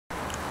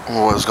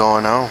What's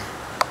going on?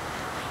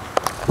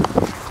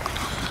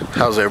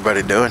 How's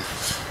everybody doing?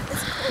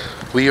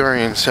 We are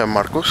in San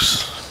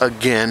Marcos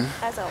again.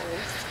 As always.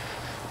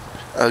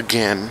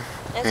 Again.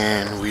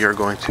 And we are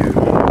going to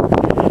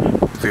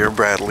Vera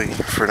Bradley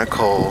for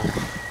Nicole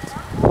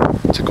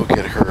to go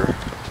get her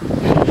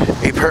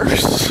a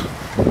purse.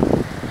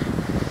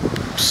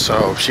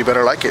 So she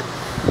better like it.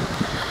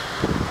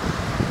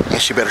 And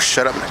she better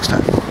shut up next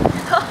time.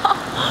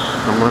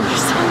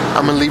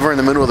 I'm gonna leave her in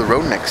the middle of the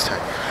road next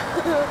time.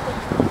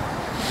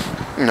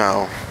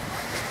 No.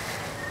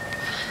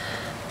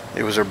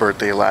 It was her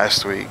birthday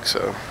last week,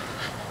 so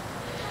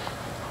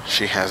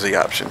she has the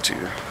option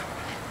to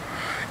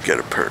get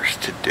a purse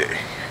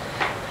today.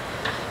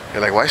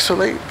 You're like, why so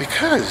late?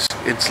 Because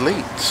it's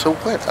late. So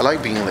what? I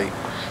like being late.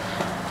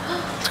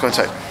 Let's go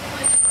inside.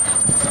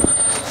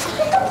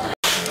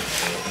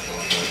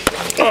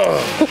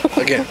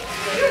 Again.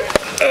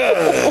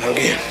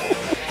 Again.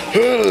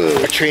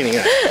 We're training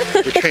us.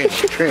 We're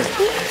training.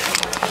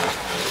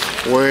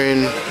 We're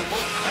in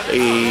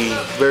a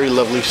very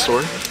lovely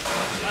store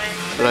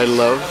that I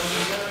love.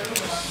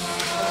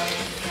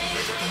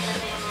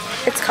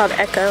 It's called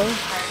Echo.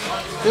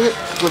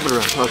 Flip it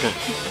around. Okay.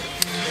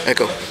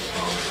 Echo.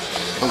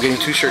 I'm getting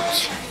 2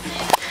 shirts.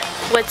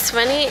 What's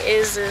funny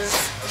is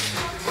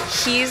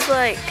he's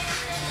like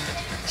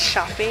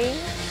shopping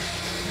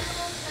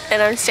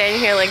and I'm standing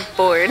here like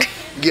bored.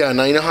 Yeah,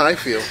 now you know how I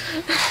feel.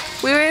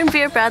 We were in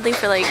Vera Bradley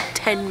for like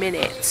 10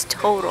 minutes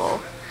total.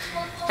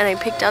 And I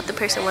picked out the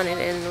purse I wanted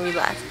and we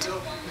left.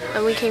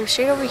 And we came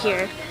straight over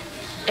here.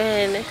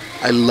 And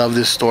I love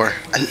this store.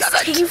 I love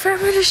it. taking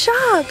forever to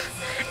shop.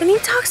 And he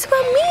talks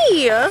about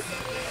me.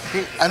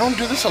 I don't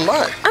do this a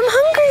lot. I'm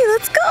hungry.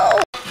 Let's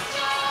go.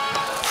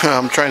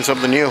 I'm trying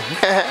something new.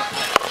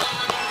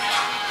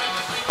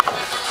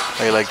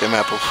 How you like them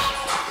apples?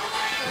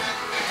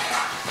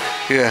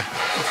 Yeah.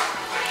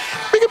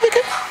 Pick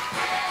it.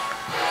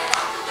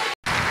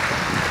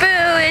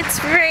 Boo,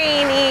 it's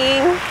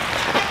raining.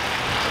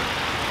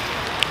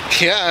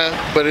 Yeah,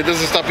 but it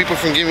doesn't stop people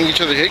from giving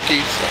each other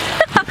hickeys.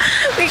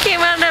 We came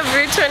out of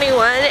Route 21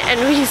 and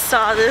we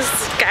saw this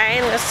guy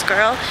and this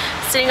girl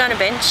sitting on a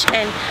bench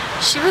and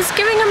she was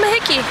giving him a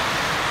hickey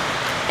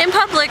in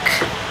public.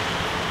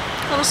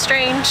 A little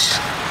strange.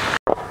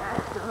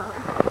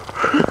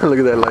 Look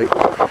at that light.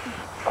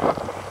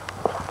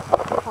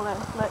 Hold on,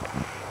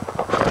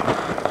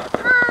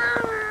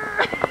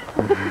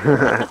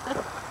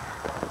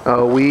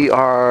 look. We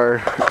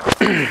are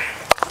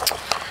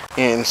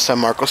in San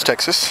Marcos,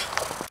 Texas.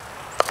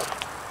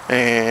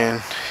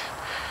 And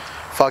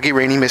foggy,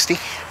 rainy, misty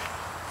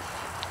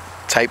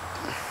type.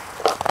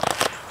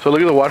 So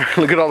look at the water.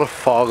 Look at all the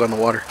fog on the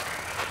water.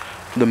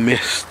 The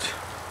mist.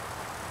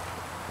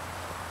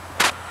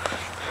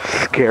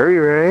 Scary,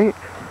 right?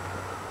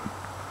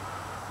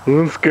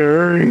 It's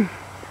scary.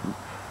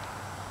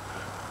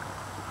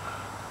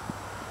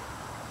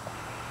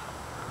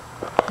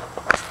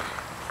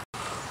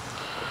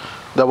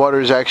 The water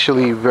is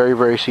actually very,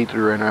 very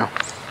see-through right now.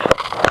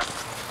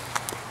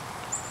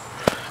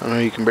 I know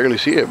you can barely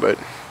see it, but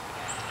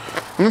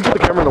let me put the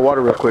camera in the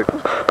water real quick. I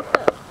wish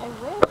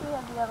we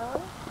had the other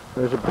one.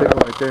 There's a big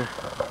one right there.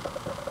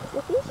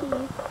 The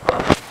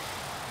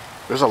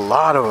fishies. There's a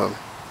lot of them.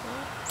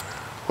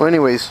 Well,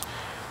 anyways,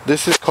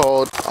 this is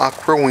called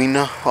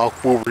Aquawina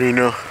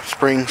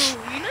Springs.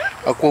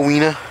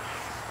 Aquawina.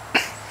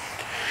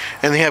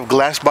 And they have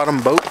glass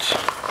bottom boats.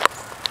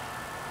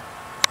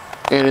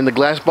 And in the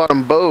glass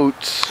bottom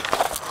boats,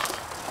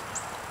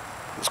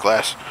 it's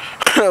glass,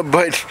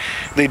 but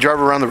they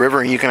drive around the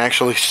river and you can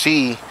actually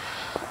see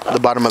the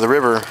bottom of the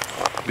river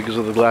because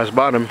of the glass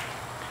bottom.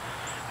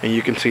 And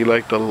you can see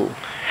like the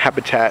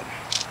habitat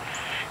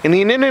and the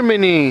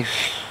anemones.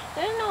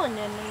 There's no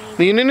anemones.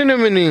 The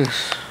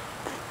anemones.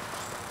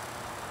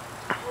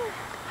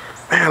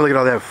 Man, look at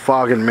all that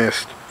fog and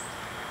mist.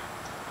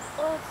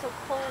 Oh, it's so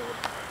cold.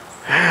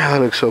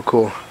 That looks so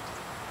cool.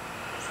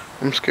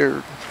 I'm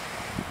scared.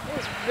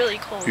 It's really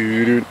cold.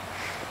 Doo-doo.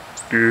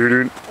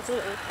 Doo-doo. That's what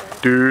it was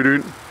for.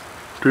 Doo-doo.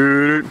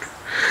 Doo-doo.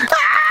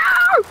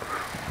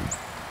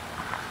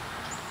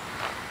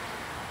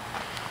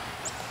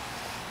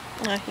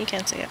 No, you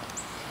can't see it.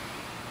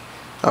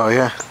 Oh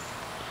yeah.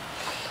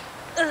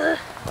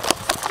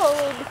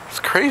 Cold. It's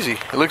crazy.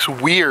 It looks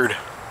weird.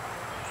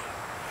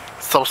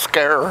 So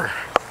scary.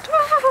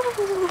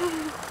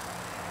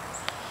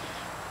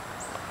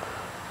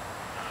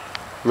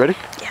 Ready?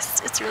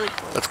 Yes, it's really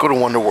cool. Let's go to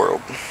Wonder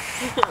World.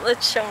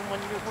 Let's show them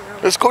Wonder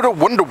World. Let's go to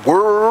Wonder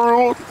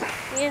World.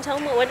 You gonna tell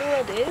them what Wonder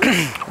World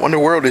is? Wonder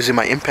World is in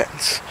my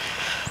impants.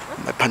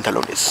 My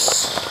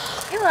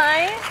pantalones.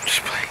 Eli. I'm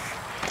just playing.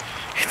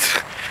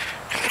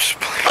 I'm just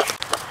playing.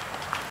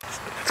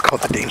 It's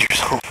called the Danger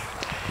Zone.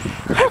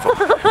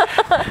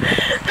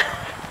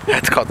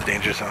 That's called the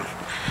Danger Zone.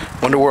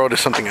 Wonder World is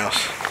something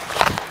else.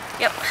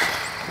 Yep.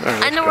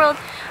 Right, Underworld.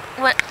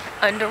 What?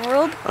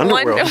 Underworld?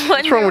 Underworld.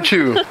 What's wrong with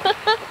you?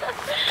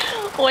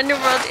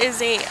 Wonderworld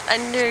is a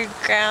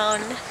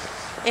underground,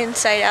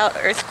 inside-out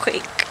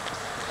earthquake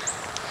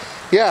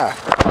Yeah.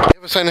 They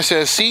have a sign that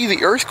says, "See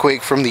the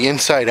earthquake from the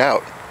inside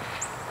out."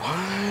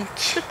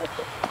 What?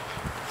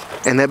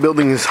 And that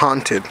building is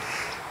haunted.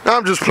 No,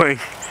 I'm just playing.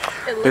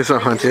 It's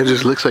not haunted. It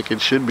just looks like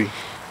it should be.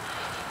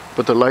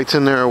 But the lights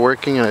in there are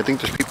working, and I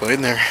think there's people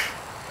in there.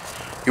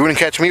 You wouldn't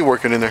catch me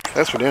working in there.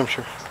 That's for damn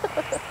sure.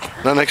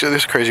 Not next to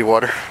this crazy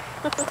water.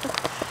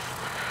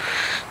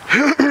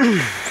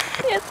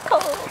 It's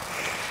cold.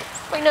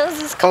 My nose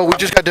is cold. Oh, we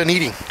just got done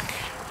eating.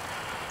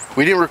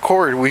 We didn't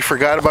record. We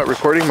forgot about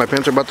recording. My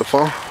pants are about to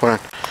fall. Hold on.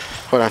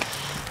 Hold on.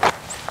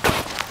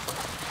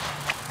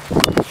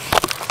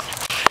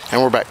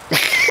 And we're back.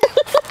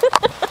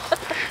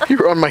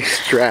 You're on my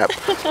strap.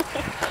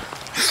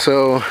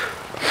 So,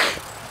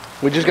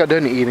 we just got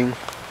done eating.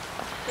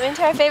 We went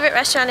to our favorite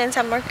restaurant in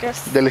San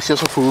Marcos.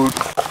 Delicioso food.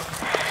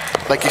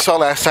 Like you saw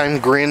last time,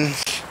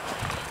 grins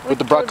with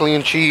the broccoli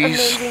and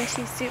cheese. Amazing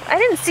cheese soup. I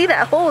didn't see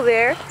that hole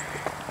there.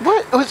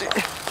 What was it?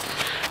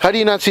 How do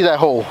you not see that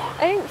hole?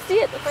 I didn't see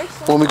it the first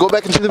time. When we go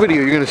back into the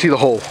video, you're gonna see the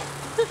hole.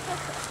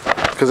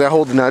 Because that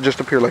hole did not just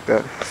appear like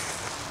that.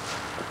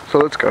 So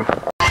let's go.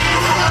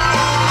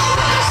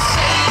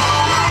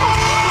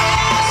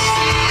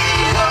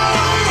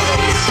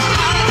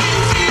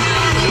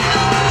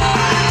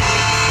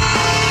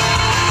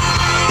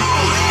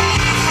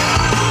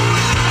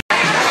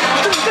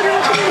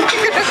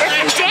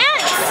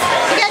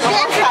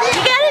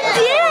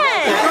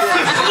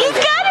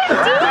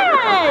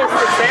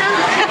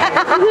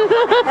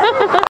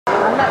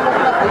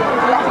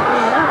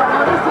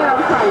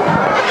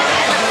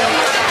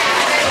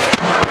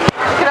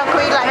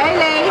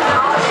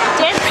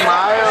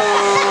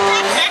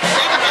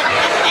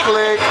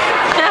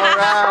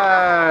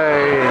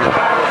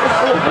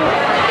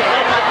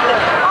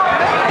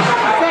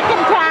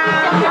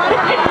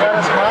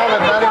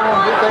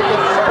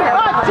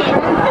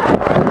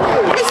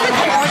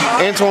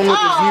 Antoine with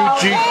his new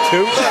Jeep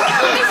too.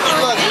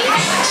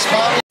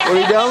 What are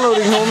you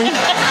downloading, homie?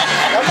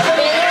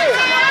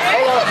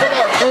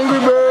 Angry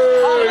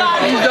Birds!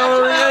 He's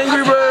downloading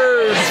Angry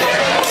Birds!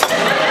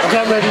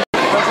 I'm ready.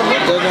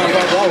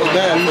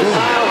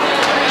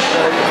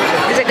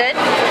 Is it good?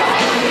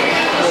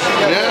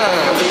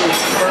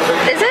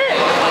 Yeah. Is it?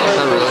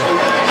 Not really.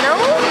 No?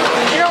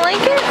 You don't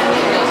like it?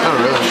 Not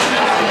really.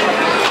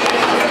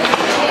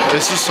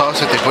 This is sauce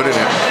that they put in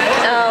it.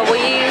 Well,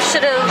 you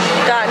should have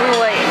gotten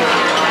what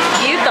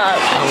you thought.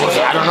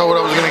 I don't know what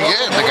I was gonna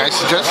get. The guy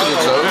suggested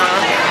it, so I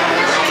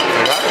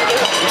got it.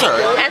 It's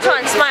alright.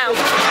 Antoine, smile.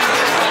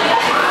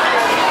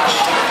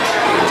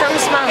 Tell him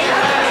to smile.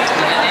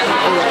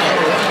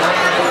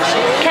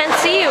 Can't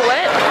see you.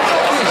 What?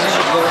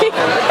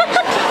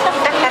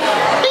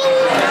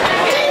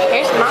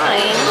 Here's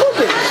mine.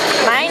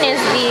 Mine is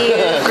the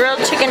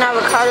grilled chicken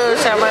avocado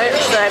sandwich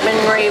that I've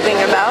been raving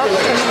about.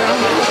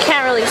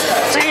 Can't really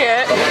see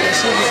it.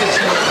 It's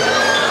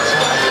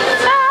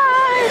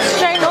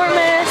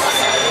ginormous.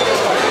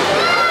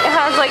 It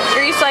has like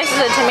 3 slices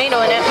of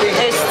tomato in it.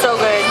 It's so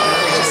good.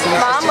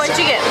 Mom, what'd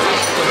you get?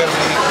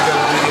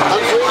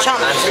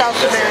 Chopped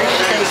Salisbury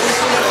steak.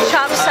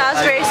 Chopped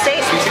Salisbury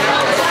steak.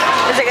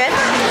 Is it good?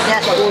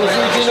 Yes.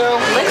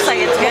 Looks like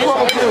it's good.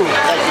 Monkey!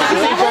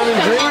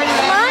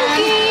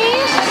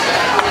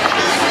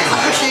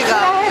 Here you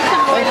go.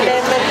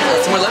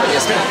 Some more lemon,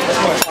 yes ma'am.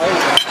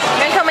 You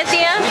gonna come with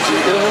Thea?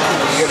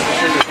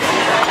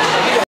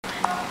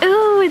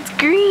 Ooh, it's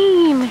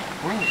green.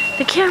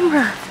 The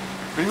camera.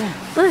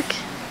 Look,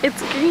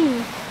 it's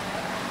green.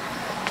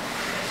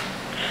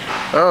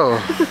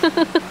 Oh.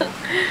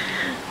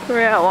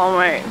 We're at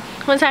Walmart.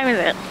 What time is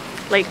it?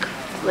 Like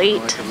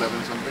late? Like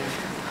 11 something.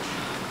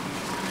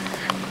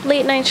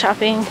 Late night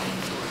shopping.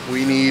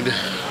 We need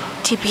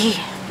TP.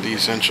 the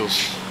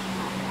essentials.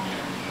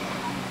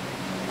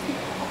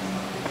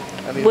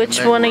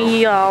 Which one of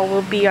y'all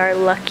will be our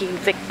lucky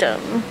victim?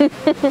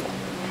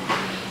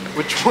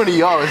 Which one of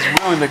y'all is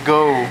willing to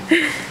go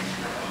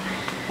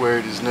where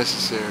it is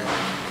necessary?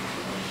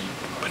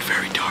 But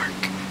very dark.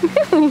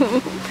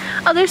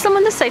 Oh, there's some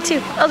on this side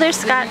too. Oh, there's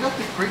Scott. You got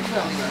the Great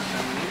Valley last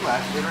time and you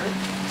laughed at it, right?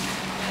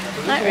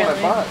 Not That's really. what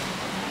I bought.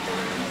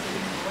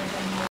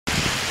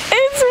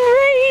 It's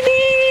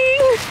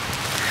raining!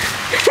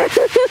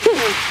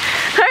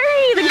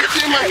 Hurry! The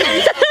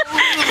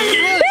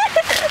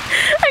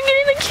I'm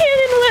getting the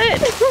cannon wet!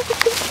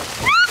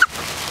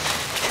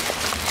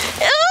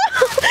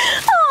 Aww!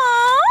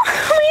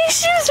 My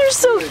shoes are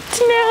soaked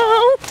now!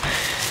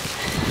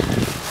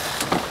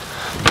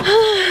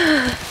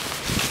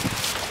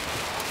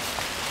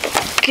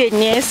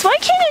 Goodness, why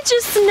can't it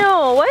just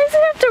snow? Why does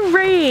it have to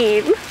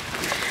rain?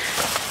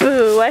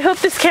 Boo, I hope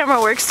this camera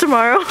works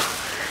tomorrow.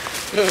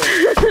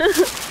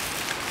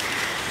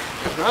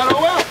 Not, oh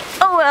well.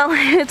 Oh well,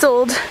 it's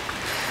old.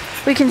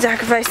 We can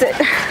sacrifice it.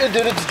 It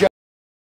did its job.